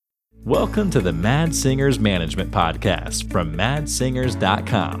Welcome to the Mad Singers Management Podcast from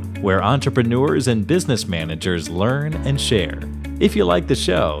madsingers.com, where entrepreneurs and business managers learn and share. If you like the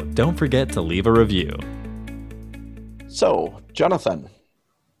show, don't forget to leave a review. So, Jonathan,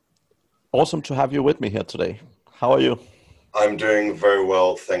 awesome to have you with me here today. How are you? I'm doing very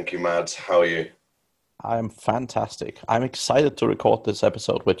well, thank you, Mads. How are you? I'm fantastic. I'm excited to record this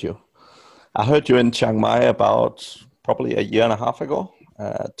episode with you. I heard you in Chiang Mai about probably a year and a half ago,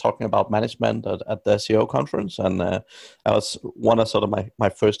 talking about management at the SEO conference, and that was one of sort of my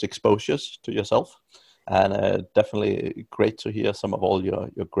first exposures to yourself, and definitely great to hear some of all your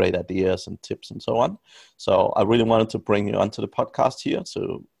great ideas and tips and so on. So I really wanted to bring you onto the podcast here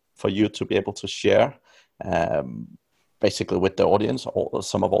for you to be able to share basically with the audience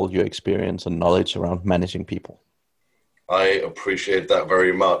some of all your experience and knowledge around managing people. I appreciate that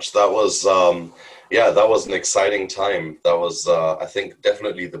very much. That was, that was an exciting time. That was, I think,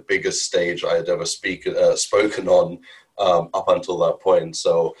 definitely the biggest stage I had ever spoken on up until that point.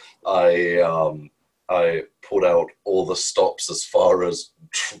 So I pulled out all the stops as far as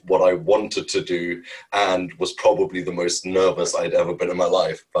what I wanted to do, and was probably the most nervous I'd ever been in my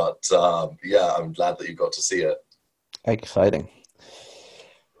life. But I'm glad that you got to see it. Exciting.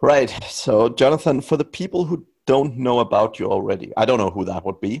 Right. So, Jonathan, for the people who don't know about you already, I don't know who that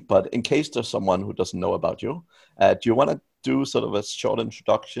would be, but in case there's someone who doesn't know about you, do you want to do sort of a short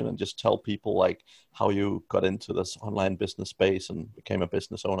introduction and just tell people like how you got into this online business space and became a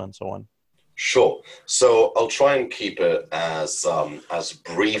business owner and so on? Sure. So I'll try and keep it as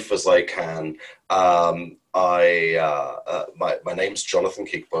brief as I can. My name's Jonathan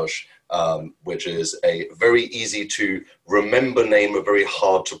Kiekbusch, which is a very easy to remember name, a very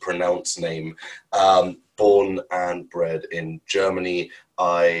hard to pronounce name. Born and bred in Germany.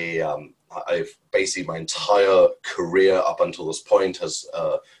 I've basically my entire career up until this point has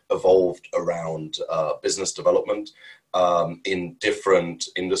evolved around business development in different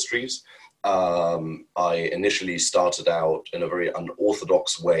industries. I initially started out in a very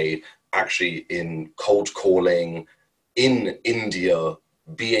unorthodox way, actually in cold calling in India,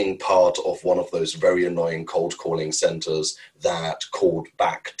 being part of one of those very annoying cold calling centers that called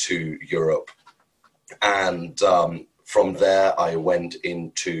back to Europe. And from there, I went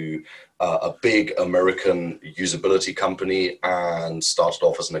into a big American usability company and started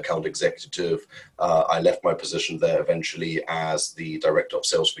off as an account executive. I left my position there eventually as the director of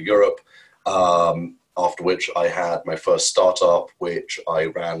sales for Europe. After which I had my first startup, which I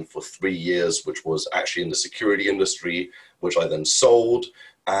ran for 3 years, which was actually in the security industry, which I then sold.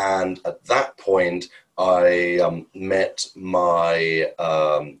 And at that point, I met my,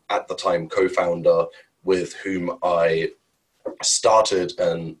 at the time, co-founder, with whom I started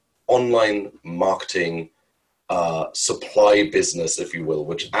an online marketing supply business, if you will,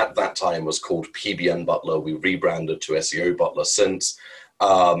 which at that time was called PBN Butler. We rebranded to SEO Butler since.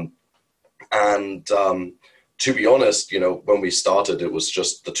 To be honest, when we started, it was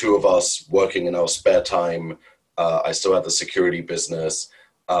just the two of us working in our spare time. I still had the security business,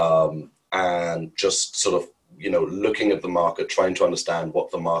 and just sort of, looking at the market, trying to understand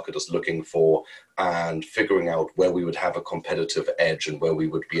what the market is looking for and figuring out where we would have a competitive edge and where we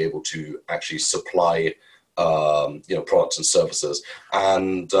would be able to actually supply, products and services.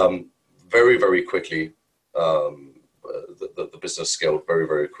 And very, very quickly, the business scaled very,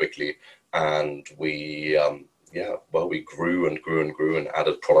 very quickly. And we grew and grew and grew and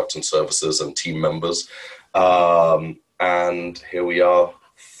added products and services and team members. And here we are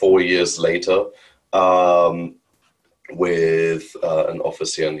 4 years later, with an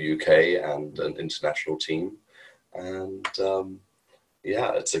office here in the UK and an international team. And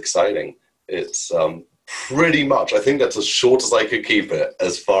it's exciting. It's pretty much, I think that's as short as I could keep it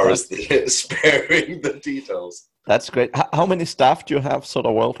as far as sparing the details. That's great. How many staff do you have sort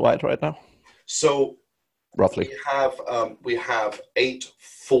of worldwide right now? So roughly, we have 8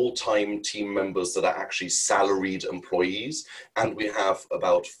 full-time team members that are actually salaried employees, and we have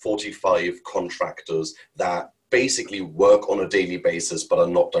about 45 contractors that basically work on a daily basis but are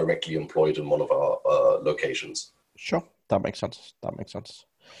not directly employed in one of our locations. Sure, that makes sense.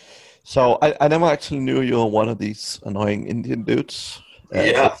 So I never actually knew you were one of these annoying Indian dudes.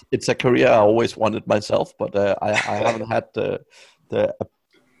 It's a career I always wanted myself, but I haven't had the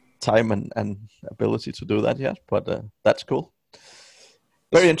time and ability to do that yet. But that's cool.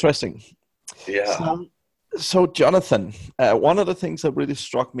 Very interesting. Yeah. So Jonathan, one of the things that really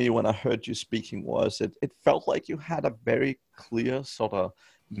struck me when I heard you speaking was it felt like you had a very clear sort of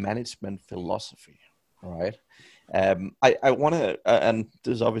management philosophy, right? I want to, and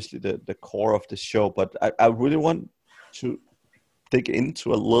this is obviously the core of the show, but I really want to dig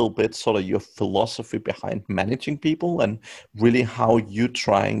into a little bit sort of your philosophy behind managing people and really how you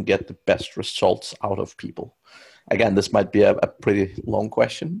try and get the best results out of people. Again, this might be a pretty long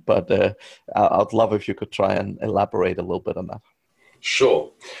question, but I'd love if you could try and elaborate a little bit on that.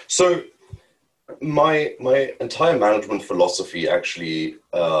 Sure. So my entire management philosophy actually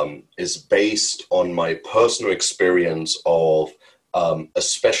is based on my personal experience of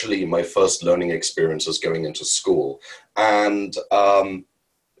especially my first learning experiences going into school. And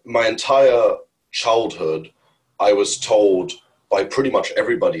my entire childhood, I was told by pretty much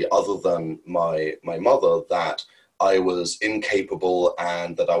everybody other than my mother that I was incapable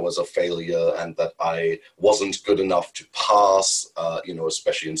and that I was a failure and that I wasn't good enough to pass,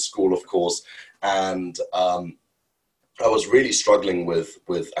 especially in school, of course. And I was really struggling with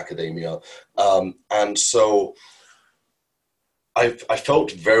academia. And so I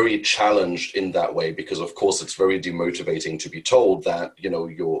felt very challenged in that way because, of course, it's very demotivating to be told that,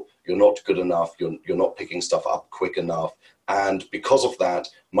 you're not good enough, you're not picking stuff up quick enough. And because of that,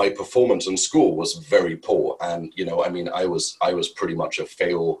 my performance in school was very poor. And, I was pretty much a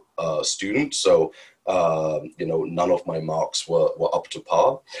fail student. So, none of my marks were up to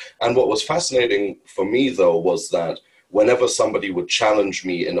par. And what was fascinating for me, though, was that whenever somebody would challenge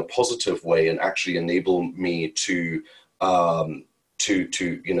me in a positive way and actually enable me to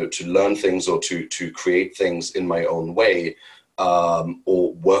learn things or to create things in my own way,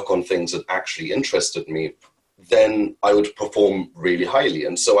 or work on things that actually interested me, then I would perform really highly.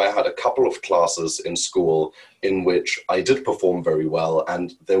 And so I had a couple of classes in school in which I did perform very well.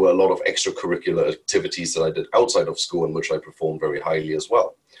 And there were a lot of extracurricular activities that I did outside of school in which I performed very highly as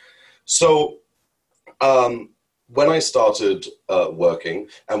well. So when I started working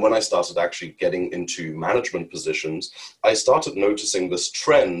and when I started actually getting into management positions, I started noticing this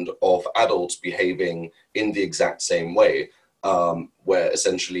trend of adults behaving in the exact same way. Where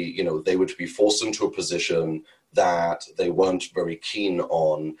essentially, they would be forced into a position that they weren't very keen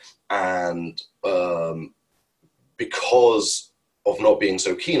on. And because of not being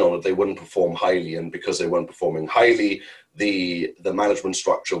so keen on it, they wouldn't perform highly. And because they weren't performing highly, the management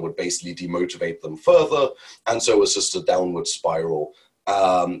structure would basically demotivate them further. And so it was just a downward spiral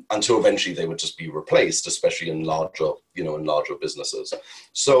until eventually they would just be replaced, especially in larger businesses.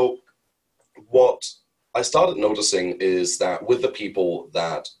 So what I started noticing is that with the people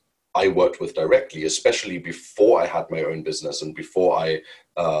that I worked with directly, especially before I had my own business and before I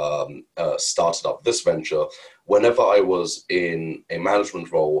started up this venture, whenever I was in a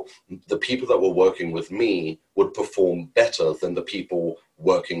management role, the people that were working with me would perform better than the people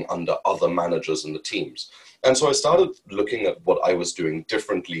working under other managers in the teams. And so I started looking at what I was doing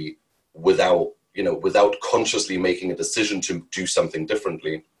differently without consciously making a decision to do something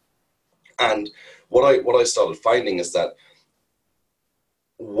differently. And what I started finding is that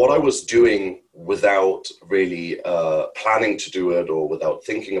what I was doing without really planning to do it or without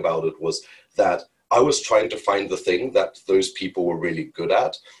thinking about it was that I was trying to find the thing that those people were really good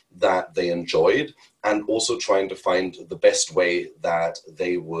at, that they enjoyed, and also trying to find the best way that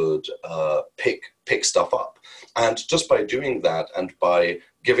they would pick stuff up. And just by doing that and by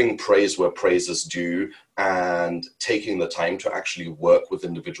giving praise where praise is due and taking the time to actually work with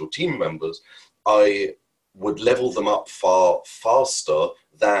individual team members, I would level them up far faster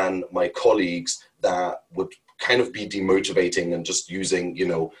than my colleagues that would kind of be demotivating and just using,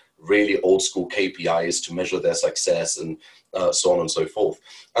 really old school KPIs to measure their success and so on and so forth.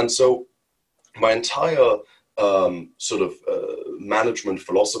 And so my entire management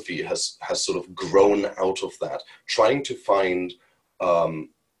philosophy has sort of grown out of that, trying to find,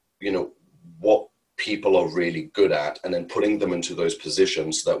 what people are really good at and then putting them into those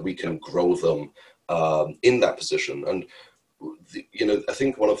positions so that we can grow them in that position. And, I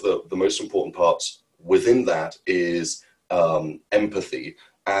think one of the most important parts within that is empathy.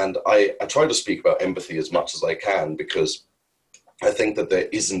 And I try to speak about empathy as much as I can because I think that there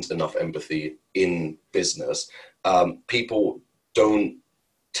isn't enough empathy in business. People don't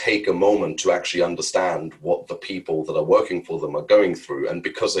take a moment to actually understand what the people that are working for them are going through. And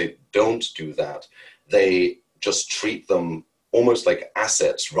because they don't do that, they just treat them almost like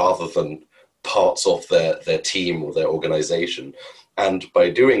assets rather than parts of their team or their organization. And by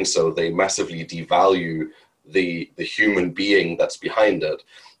doing so, they massively devalue the human being that's behind it.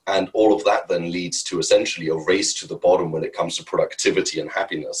 And all of that then leads to essentially a race to the bottom when it comes to productivity and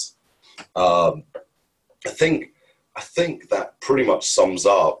happiness. I think that pretty much sums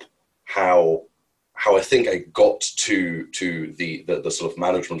up how I think I got to the sort of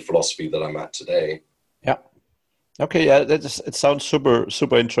management philosophy that I'm at today. Yeah. Okay, yeah, it sounds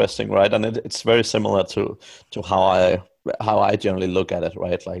super interesting, right? And it's very similar to how I generally look at it,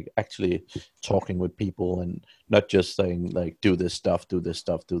 right? Like actually talking with people and not just saying like do this stuff, do this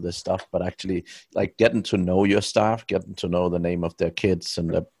stuff, do this stuff, but actually like getting to know your staff, getting to know the name of their kids and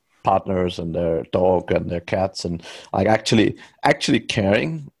their partners and their dog and their cats, and like actually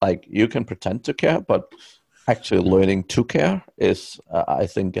caring. Like you can pretend to care, but actually learning to care is, I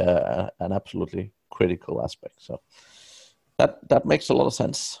think, an absolutely critical aspect. So that makes a lot of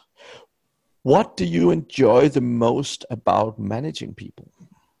sense. What do you enjoy the most about managing people?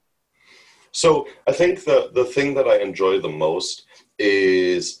 So I think the thing that I enjoy the most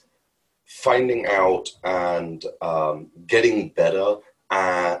is finding out and getting better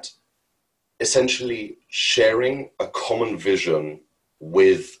at essentially sharing a common vision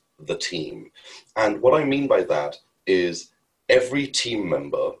with the team. And what I mean by that is every team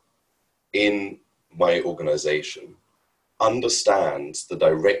member in my organization understands the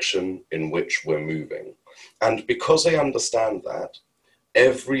direction in which we're moving. And because I understand that,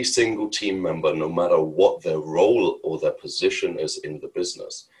 every single team member, no matter what their role or their position is in the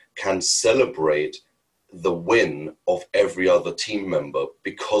business, can celebrate the win of every other team member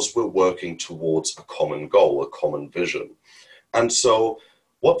because we're working towards a common goal, a common vision. And so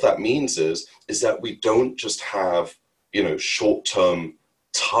what that means is that we don't just have, short-term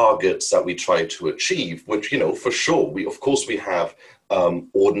targets that we try to achieve, which, for sure, we have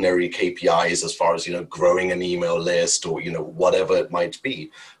ordinary KPIs as far as, growing an email list or, whatever it might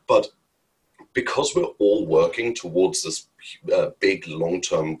be. But because we're all working towards this big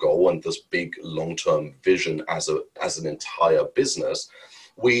long-term goal and this big long-term vision as an entire business,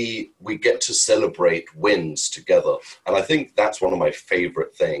 we get to celebrate wins together. And I think that's one of my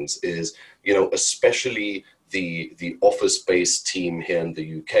favorite things is, especially the office-based team here in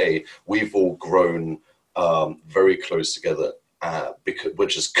the UK, we've all grown very close together,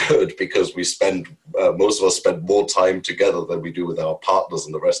 which is good because we most of us spend more time together than we do with our partners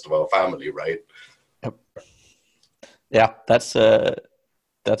and the rest of our family, right? Yep. Yeah,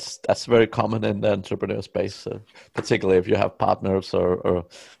 that's very common in the entrepreneur space, particularly if you have partners or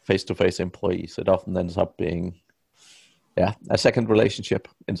face-to-face employees. It often ends up being, a second relationship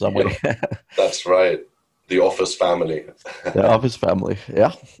in some way. That's right. The office family. The office family,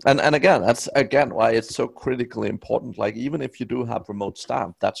 yeah. And again, that's why it's so critically important. Like even if you do have remote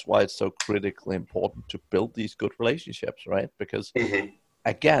staff, that's why it's so critically important to build these good relationships, right? Because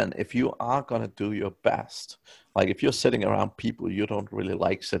again, if you are going to do your best, like if you're sitting around people you don't really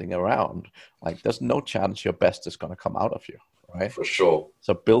like sitting around, like there's no chance your best is going to come out of you, right? For sure.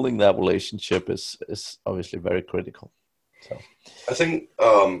 So building that relationship is obviously very critical. So I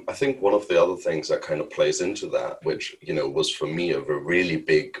think one of the other things that kind of plays into that, which, was for me a really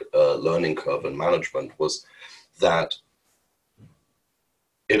big learning curve in management, was that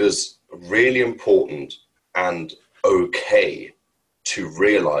it is really important and okay to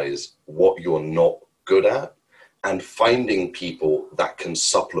realize what you're not good at and finding people that can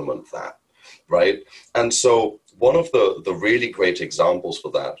supplement that, right? And so one of the really great examples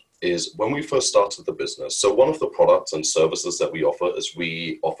for that is when we first started the business. So one of the products and services that we offer is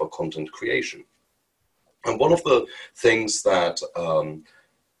we offer content creation. And one of the things that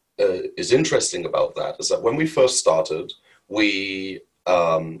is interesting about that is that when we first started,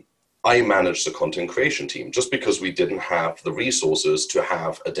 I managed the content creation team just because we didn't have the resources to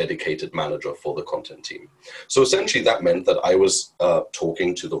have a dedicated manager for the content team. So essentially that meant that I was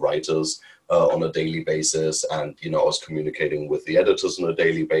talking to the writers on a daily basis, and I was communicating with the editors on a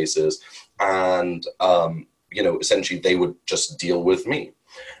daily basis, and essentially they would just deal with me.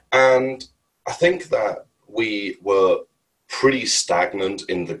 And I think that we were pretty stagnant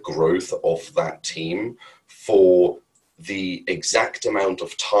in the growth of that team for the exact amount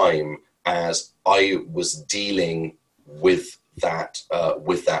of time as I was dealing with that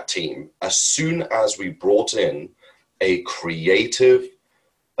team. As soon as we brought in a creative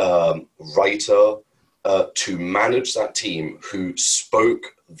writer to manage that team who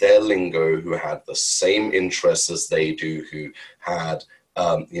spoke their lingo, who had the same interests as they do, who had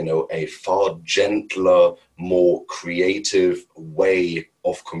a far gentler, more creative way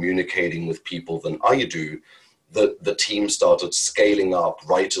of communicating with people than I do, the team started scaling up,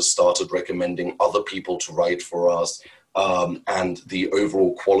 writers started recommending other people to write for us, and the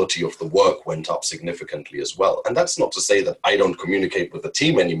overall quality of the work went up significantly as well. And that's not to say that I don't communicate with the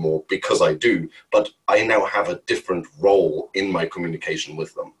team anymore, because I do, but I now have a different role in my communication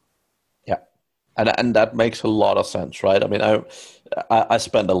with them. Yeah. And that makes a lot of sense, right? I mean, I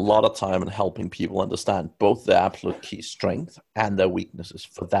spend a lot of time in helping people understand both their absolute key strength and their weaknesses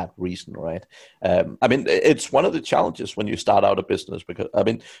for that reason, right? I mean, it's one of the challenges when you start out a business, because I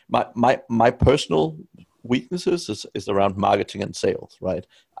mean, my personal weaknesses is around marketing and sales, right?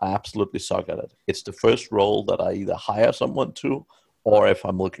 I absolutely suck at it. It's the first role that I either hire someone to, or if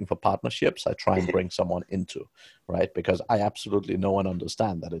I'm looking for partnerships, I try and bring someone into, right? Because I absolutely know and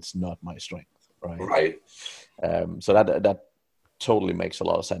understand that it's not my strength. Right. Right. So that totally makes a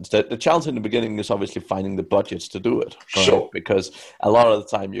lot of sense. The challenge in the beginning is obviously finding the budgets to do it. Right? Sure. Because a lot of the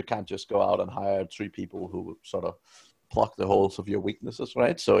time you can't just go out and hire 3 people who sort of plug the holes of your weaknesses,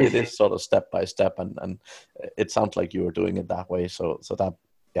 right? So it is sort of step by step, and it sounds like you are doing it that way. So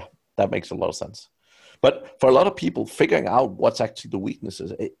that makes a lot of sense. But for a lot of people, figuring out what's actually the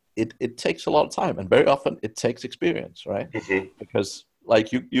weaknesses, it takes a lot of time, and very often it takes experience, right? Because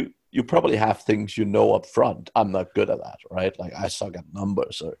like you probably have things up front. I'm not good at that, right? Like I suck at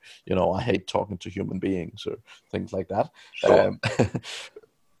numbers, or I hate talking to human beings, or things like that. Sure.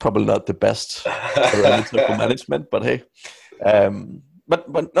 Probably not the best parameter for management, but hey.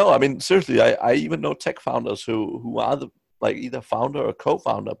 But no, I mean seriously, I even know tech founders who are like either founder or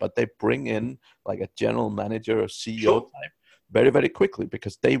co-founder, but they bring in like a general manager or CEO type very, very quickly,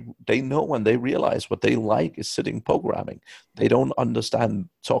 because they know when they realize what they like is sitting programming. They don't understand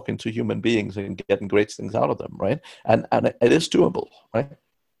talking to human beings and getting great things out of them, right? And it is doable, right?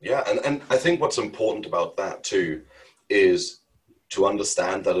 Yeah, and I think what's important about that too is to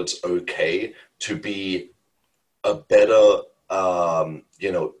understand that it's okay to be a better,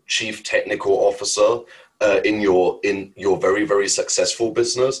 chief technical officer in your very, very successful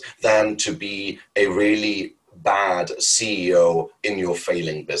business than to be a really bad CEO in your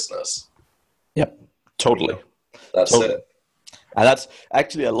failing business. Yep, totally. That's totally. it. And that's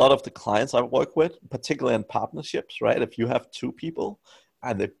actually a lot of the clients I work with, particularly in partnerships, right? If you have 2 people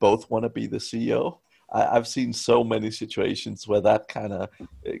and they both want to be the CEO, I've seen so many situations where that kind of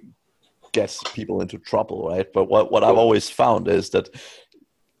gets people into trouble, right? But what I've always found is that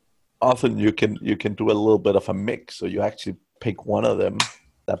often you can do a little bit of a mix. So you actually pick one of them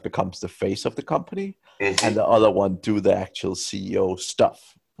that becomes the face of the company, and the other one do the actual CEO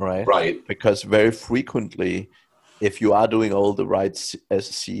stuff, right? Right. Because very frequently, if you are doing all the right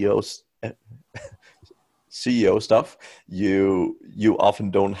CEO stuff, you often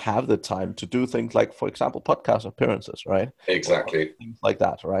don't have the time to do things like, for example, podcast appearances, right? Exactly. Or things like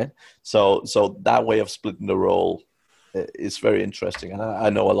that, right? So that way of splitting the role is very interesting, and I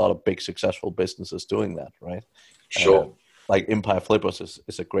know a lot of big successful businesses doing that, right? Sure. Like Empire Flippers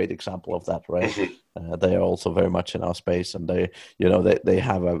is a great example of that, right? They are also very much in our space, and they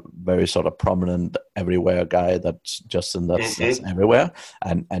have a very sort of prominent everywhere guy that's everywhere,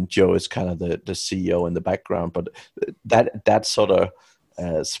 and Joe is kind of the CEO in the background, but that sort of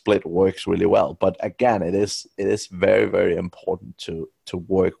split works really well. But again, it is very, very important to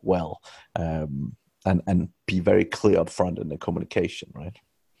work well, and be very clear up front in the communication, right?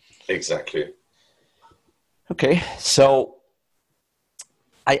 Exactly. Okay, so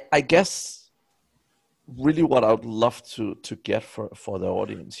I guess really what I would love to get for the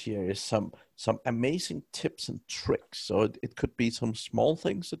audience here is some amazing tips and tricks. So it could be some small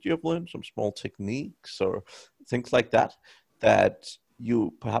things that you have learned, some small techniques or things like that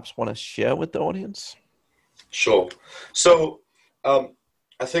you perhaps want to share with the audience. Sure. So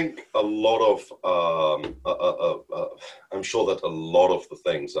I think a lot of I'm sure that a lot of the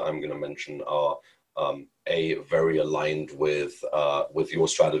things that I'm going to mention are A, very aligned with your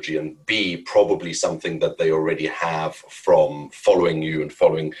strategy, and B, probably something that they already have from following you and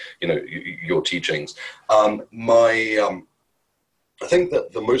following your teachings. I think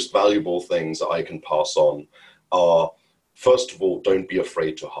that the most valuable things that I can pass on are, first of all, don't be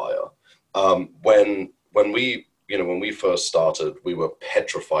afraid to hire. When we first started, we were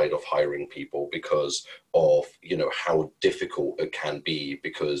petrified of hiring people because of how difficult it can be,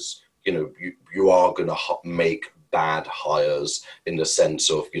 because you are going to make bad hires in the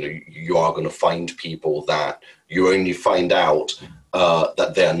sense of, you are going to find people that you only find out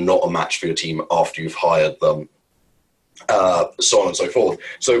that they're not a match for your team after you've hired them, so on and so forth.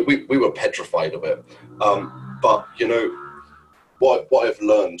 So we were petrified of it. But, what I've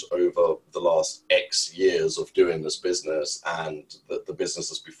learned over the last X years of doing this business and the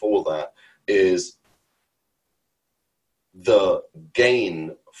businesses before that is the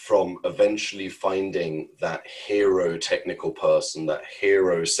gain from eventually finding that hero technical person, that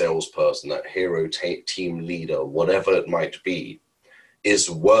hero salesperson, that hero team leader, whatever it might be, is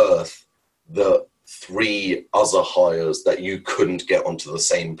worth the 3 other hires that you couldn't get onto the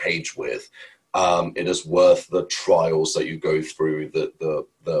same page with. It is worth the trials that you go through, the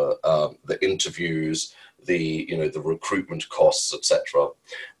interviews, the recruitment costs, etc.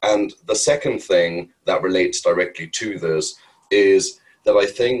 And the second thing that relates directly to this is that I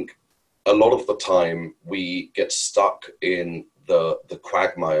think a lot of the time we get stuck in the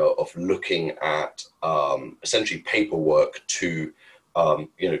quagmire of looking at essentially paperwork to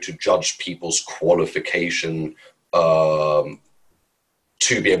to judge people's qualification to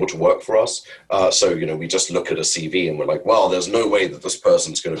be able to work for us. So we just look at a CV and we're like, well, there's no way that this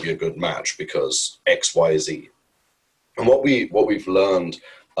person's going to be a good match because X, Y, Z. And what we've learned,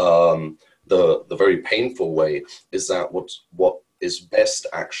 the very painful way, is that what is best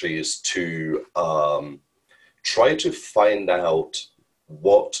actually is to try to find out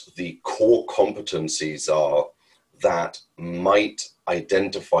what the core competencies are that might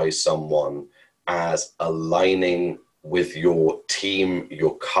identify someone as aligning with your team,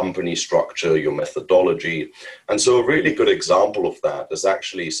 your company structure, your methodology. And so a really good example of that is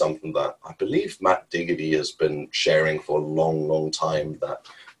actually something that I believe Matt Diggity has been sharing for a long, long time that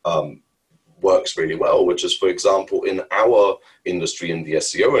works really well, which is, for example, in our industry, in the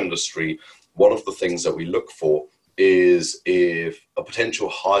SEO industry, one of the things that we look for is if a potential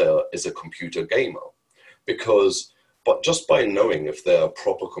hire is a computer gamer. But just by knowing if they're a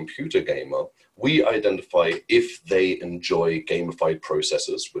proper computer gamer, we identify if they enjoy gamified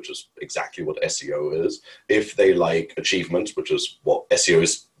processes, which is exactly what SEO is, if they like achievements, which is what SEO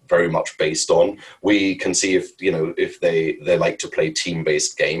is very much based on. We can see if they like to play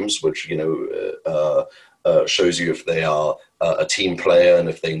team-based games, which shows you if they are a team player and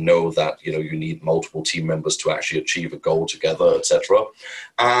if they know that you need multiple team members to actually achieve a goal together, etc.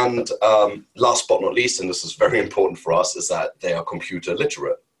 And last but not least, and this is very important for us, is that they are computer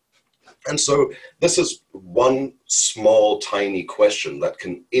literate. And so this is one small tiny question that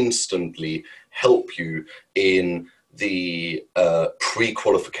can instantly help you in the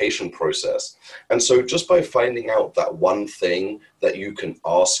pre-qualification process. And so just by finding out that one thing that you can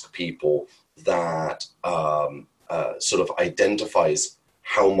ask people that sort of identifies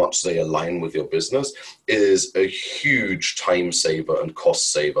how much they align with your business is a huge time saver and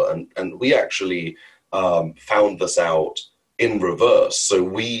cost saver. And we actually found this out in reverse. So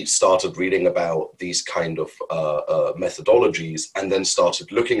we started reading about these kind of methodologies and then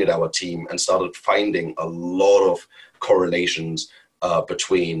started looking at our team and started finding a lot of correlations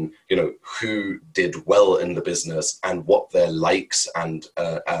between who did well in the business and what their likes and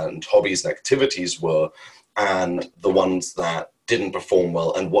hobbies and activities were, and the ones that didn't perform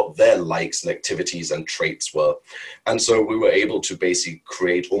well and what their likes and activities and traits were. And so we were able to basically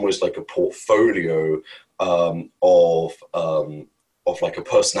create almost like a portfolio of like a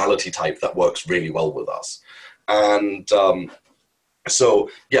personality type that works really well with us. And so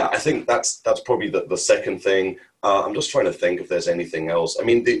yeah, I think that's probably the second thing. I'm just trying to think if there's anything else. I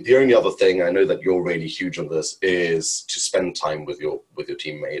mean, the only other thing, I know that you're really huge on this, is to spend time with your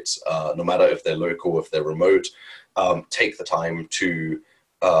teammates, no matter if they're local, if they're remote. Take the time to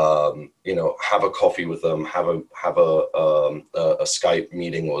have a coffee with them, have a Skype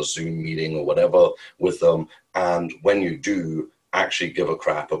meeting or a Zoom meeting or whatever with them. And when you do, actually give a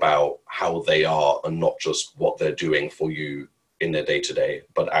crap about how they are and not just what they're doing for you in their day-to-day,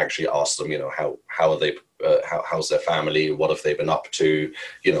 but actually ask them, how are they, how's their family, what have they been up to,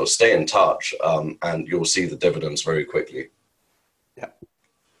 stay in touch, and you'll see the dividends very quickly. Yeah.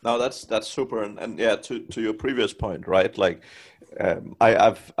 No, that's super. And yeah, to your previous point, right? Like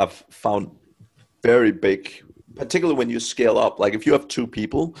I've found very big, particularly when you scale up, like if you have two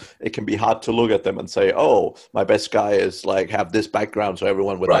people, it can be hard to look at them and say, oh, my best guy is like have this background, so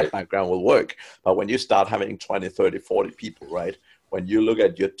everyone with that background will work. But when you start having 20, 30, 40 people, right? When you look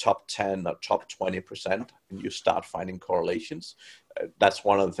at your top 10 or top 20% and you start finding correlations, that's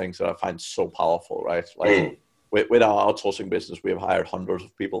one of the things that I find so powerful, right? Like with our outsourcing business, we have hired hundreds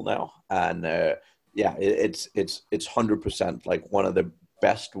of people now. And it's 100% like one of the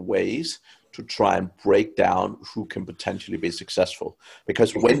best ways to try and break down who can potentially be successful.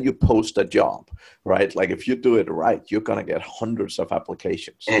 Because when you post a job, right, like if you do it right, you're going to get hundreds of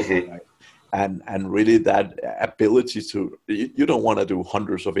applications. Right? And really that ability to, you don't want to do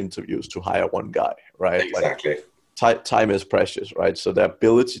hundreds of interviews to hire one guy, right? Exactly. Like, time is precious, right? So the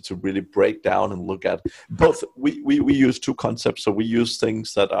ability to really break down and look at both, we use two concepts. So we use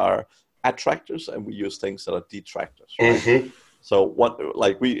things that are attractors and we use things that are detractors, right? So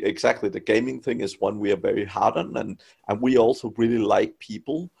the gaming thing is one we are very hard on, and we also really like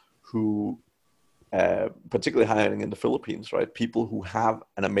people who, particularly hiring in the Philippines, right? People who have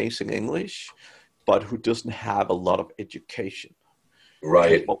an amazing English, but who doesn't have a lot of education.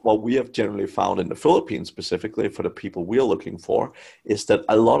 Right. What we have generally found in the Philippines, specifically for the people we're looking for, is that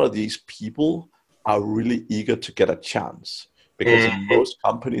a lot of these people are really eager to get a chance, because in most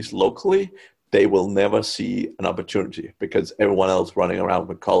companies locally, they will never see an opportunity because everyone else running around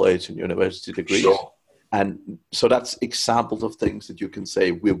with college and university degrees. Sure. And so that's examples of things that you can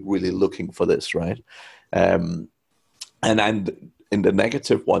say, we're really looking for this, right? And in the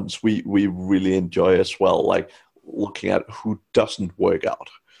negative ones, we really enjoy as well, like looking at who doesn't work out.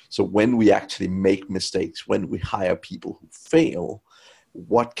 So when we actually make mistakes, when we hire people who fail,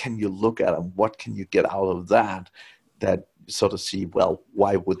 what can you look at and what can you get out of that sort of see, well,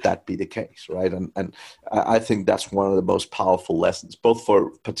 why would that be the case, right? And I think that's one of the most powerful lessons, both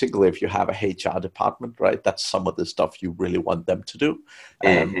for, particularly if you have a HR department, right? That's some of the stuff you really want them to do.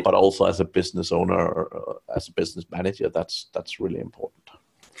 But also as a business owner or as a business manager, that's really important.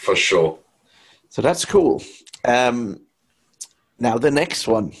 For sure. So that's cool. Now the next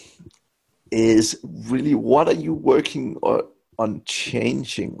one is really, what are you working on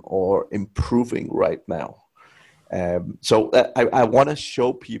changing or improving right now? So I want to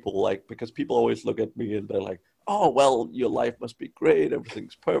show people, like, because people always look at me and they're like, oh, well, your life must be great.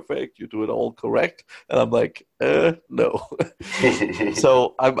 Everything's perfect. You do it all correct. And I'm like, no.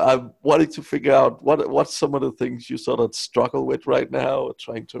 So I'm wanting to figure out what's some of the things you sort of struggle with right now,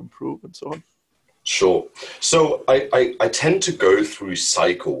 trying to improve and so on. Sure. So I tend to go through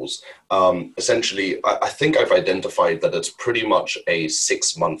cycles. Essentially, I think I've identified that it's pretty much a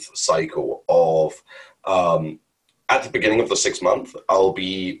 6-month cycle of, at the beginning of the 6th month, I'll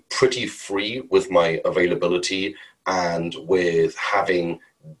be pretty free with my availability and with having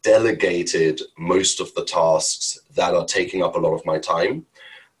delegated most of the tasks that are taking up a lot of my time,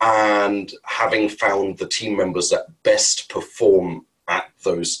 and having found the team members that best perform at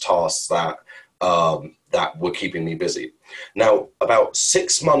those tasks that were keeping me busy. Now, about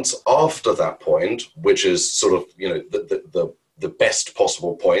 6 months after that point, which is sort of, the best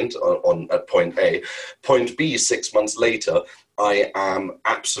possible point at point A, point B, 6 months later, I am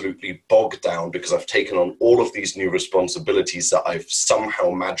absolutely bogged down because I've taken on all of these new responsibilities that I've somehow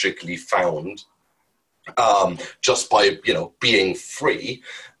magically found just by, being free.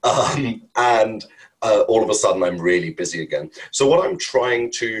 And all of a sudden I'm really busy again. So what I'm trying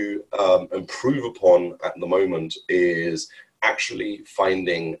to improve upon at the moment is actually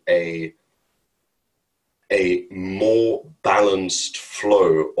finding a more balanced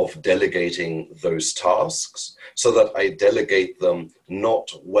flow of delegating those tasks, so that I delegate them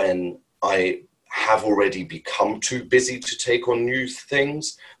not when I have already become too busy to take on new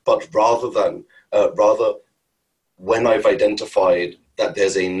things, but rather when I've identified that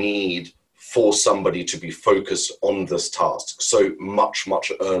there's a need for somebody to be focused on this task, so much, much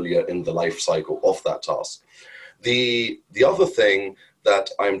earlier in the life cycle of that task. The other thing that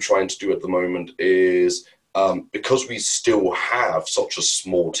I'm trying to do at the moment is, because we still have such a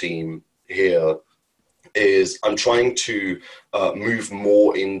small team here, is I'm trying to move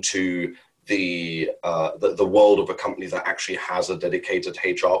more into the world of a company that actually has a dedicated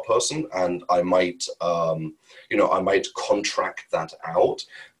HR person, and I might contract that out,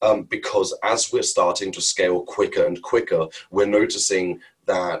 because as we're starting to scale quicker and quicker, we're noticing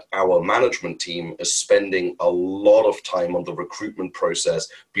that our management team is spending a lot of time on the recruitment process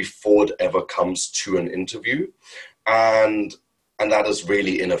before it ever comes to an interview. And that is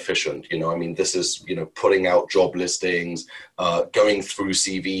really inefficient. This is, putting out job listings, going through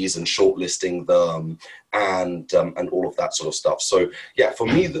CVs and shortlisting them, and all of that sort of stuff. So yeah, for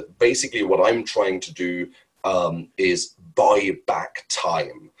me, basically what I'm trying to do is buy back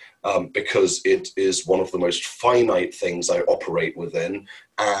time. Because it is one of the most finite things I operate within.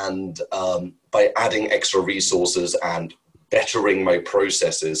 And by adding extra resources and bettering my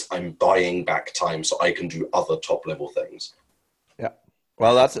processes, I'm buying back time so I can do other top level things. Yeah.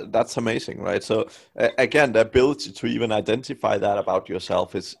 Well, that's amazing, right? So again, the ability to even identify that about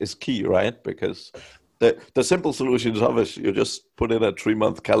yourself is key, right? Because the simple solution is obvious. You just put in a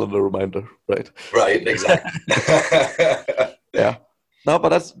 3-month calendar reminder, right? Right, exactly. Yeah. No,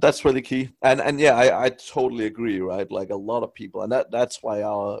 but that's really key. And yeah, I totally agree, right? Like a lot of people, and that's why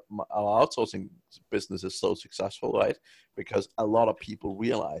our outsourcing business is so successful, right? Because a lot of people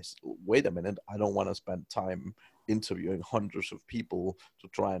realize, wait a minute, I don't want to spend time interviewing hundreds of people to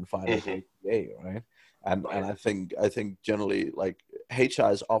try and find a great PA, right? And I think generally, like,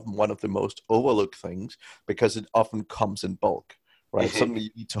 HR is often one of the most overlooked things because it often comes in bulk, right? Mm-hmm. Suddenly you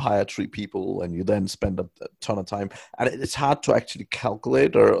need to hire 3 people and you then spend a ton of time. And it's hard to actually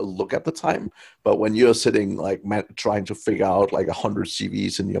calculate or look at the time. But when you're sitting like trying to figure out like 100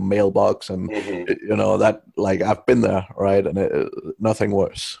 CVs in your mailbox and, Mm-hmm. that like I've been there, right? And nothing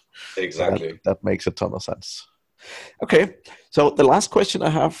worse. Exactly. So that makes a ton of sense. Okay. So the last question I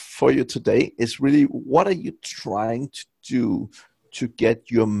have for you today is really, what are you trying to do to get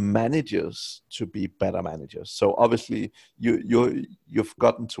your managers to be better managers? So obviously you've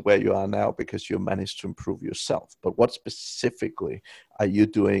gotten to where you are now because you managed to improve yourself. But what specifically are you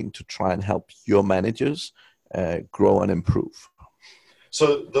doing to try and help your managers grow and improve?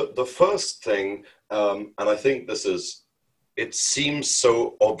 So the first thing, and I think it seems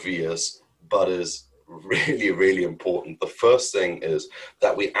so obvious, but is really, really important. The first thing is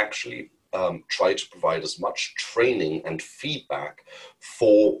that we actually try to provide as much training and feedback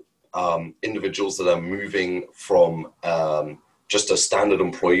for individuals that are moving from just a standard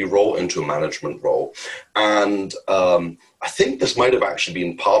employee role into a management role. And I think this might have actually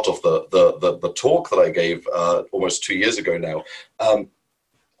been part of the talk that I gave almost 2 years ago now.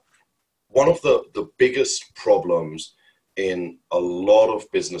 One of the biggest problems in a lot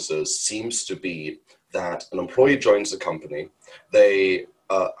of businesses seems to be that an employee joins the company, they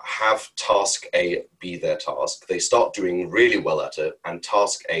have task A be their task, they start doing really well at it, and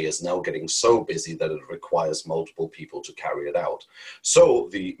task A is now getting so busy that it requires multiple people to carry it out. So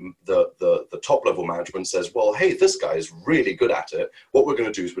the top level management says, well, hey, this guy is really good at it. What we're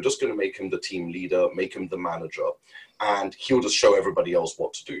going to do is we're just going to make him the team leader, make him the manager, and he'll just show everybody else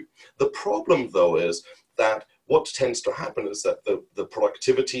what to do. The problem, though, is that what tends to happen is that the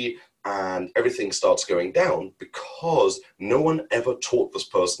productivity and everything starts going down because no one ever taught this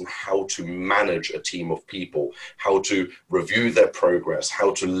person how to manage a team of people, how to review their progress,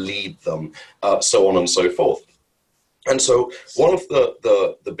 how to lead them, so on and so forth. And so one of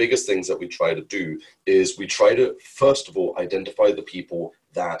the biggest things that we try to do is we try to, first of all, identify the people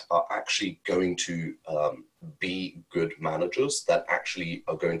that are actually going to be good managers, that actually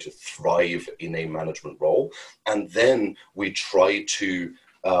are going to thrive in a management role. And then we try to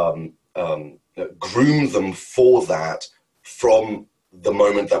groom them for that from the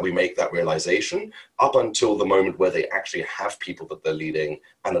moment that we make that realization up until the moment where they actually have people that they're leading.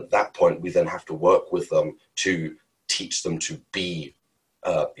 And at that point, we then have to work with them to teach them to be,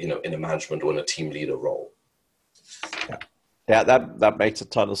 in a management or in a team leader role. Yeah, that makes a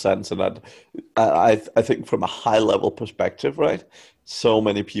ton of sense, and that I think from a high level perspective, right? So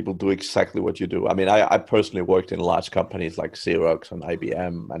many people do exactly what you do. I mean, I personally worked in large companies like Xerox and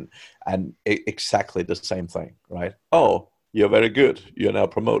IBM, and exactly the same thing, right? Oh, you're very good. You're now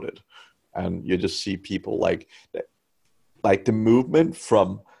promoted, and you just see people like the movement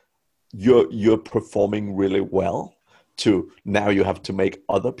from you're performing really well to now you have to make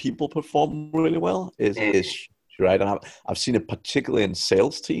other people perform really well is right. And I've seen it particularly in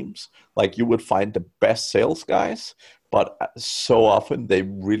sales teams. Like you would find the best sales guys, but so often they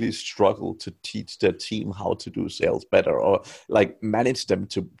really struggle to teach their team how to do sales better or like manage them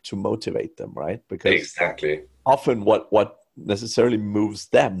to motivate them, right? Because exactly, often what necessarily moves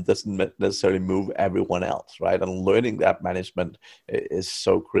them doesn't necessarily move everyone else, right? And learning that management is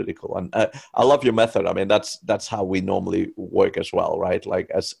so critical. And I love your method. I mean, that's how we normally work as well, right?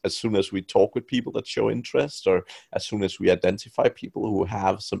 Like as soon as we talk with people that show interest, or as soon as we identify people who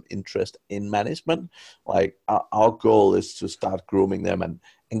have some interest in management, like our goal is to start grooming them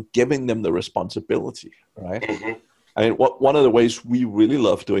and giving them the responsibility, right? Mm-hmm. I mean, one of the ways we really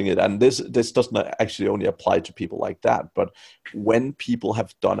love doing it, and this does not actually only apply to people like that, but when people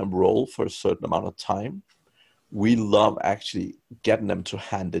have done a role for a certain amount of time, we love actually getting them to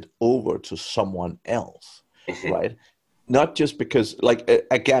hand it over to someone else, right? Not just because, like,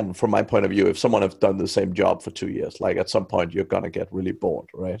 again, from my point of view, if someone has done the same job for 2 years, like at some point you're going to get really bored,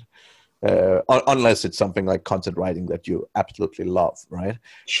 right? Unless it's something like content writing that you absolutely love, right?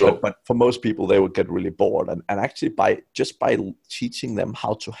 Sure. But for most people, they would get really bored. And actually, by teaching them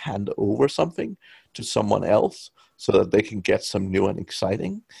how to hand over something to someone else so that they can get some new and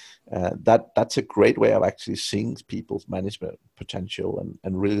exciting, that's a great way of actually seeing people's management potential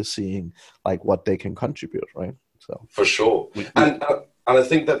and really seeing like what they can contribute, right? So for sure. And I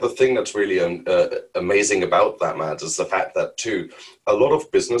think that the thing that's really amazing about that, Mads, is the fact that, too, a lot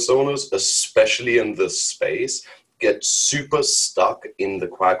of business owners, especially in this space, get super stuck in the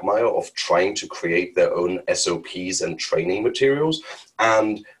quagmire of trying to create their own SOPs and training materials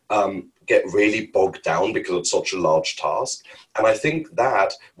and get really bogged down because it's such a large task. And I think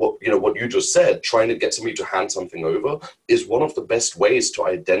that what you just said, trying to get somebody to hand something over, is one of the best ways to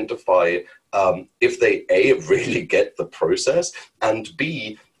identify if they A, really get the process, and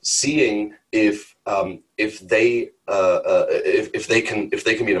B, seeing if they can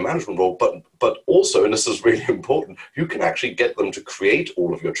be in a management role, but also, and this is really important, you can actually get them to create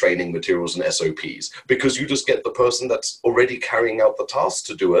all of your training materials and SOPs, because you just get the person that's already carrying out the tasks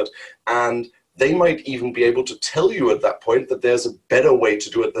to do it, and they might even be able to tell you at that point that there's a better way to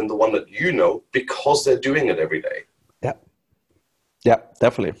do it than the one that you know, because they're doing it every day. Yeah,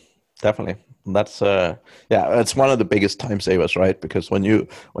 definitely. That's it's one of the biggest time savers, right? Because when you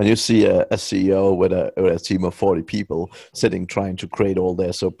see a CEO with a team of 40 people sitting trying to create all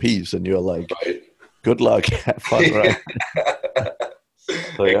the SOPs, and you're like, right. Good luck, have fun, right?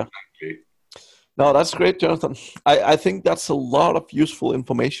 So, yeah. Exactly. No, that's great, Jonathan. I think that's a lot of useful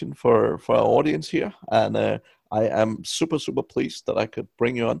information for our audience here, and I am super pleased that I could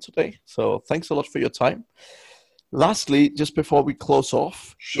bring you on today. So thanks a lot for your time. Lastly, just before we close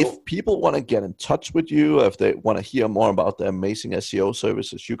off, sure. If people want to get in touch with you, if they want to hear more about the amazing SEO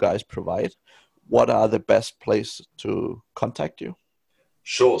services you guys provide, what are the best places to contact you?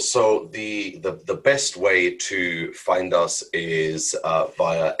 Sure. So the best way to find us is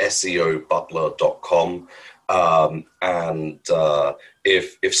via SEObutler.com.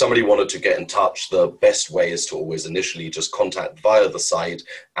 If somebody wanted to get in touch, the best way is to always initially just contact via the site,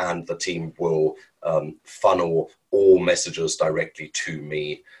 and the team will funnel all messages directly to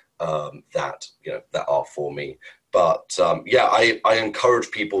me that are for me. But I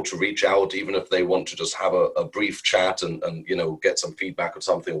encourage people to reach out, even if they want to just have a brief chat and get some feedback or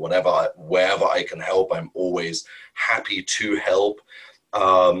something, or whatever. Wherever I can help, I'm always happy to help.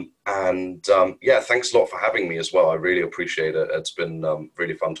 Thanks a lot for having me as well. I really appreciate it. It's been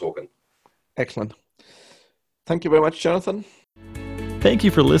really fun talking. Excellent. Thank you very much, Jonathan. Thank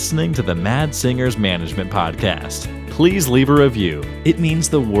you for listening to the Mad Singers Management Podcast. Please leave a review. It means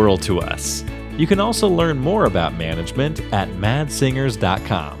the world to us. You can also learn more about management at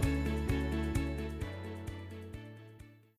madsingers.com.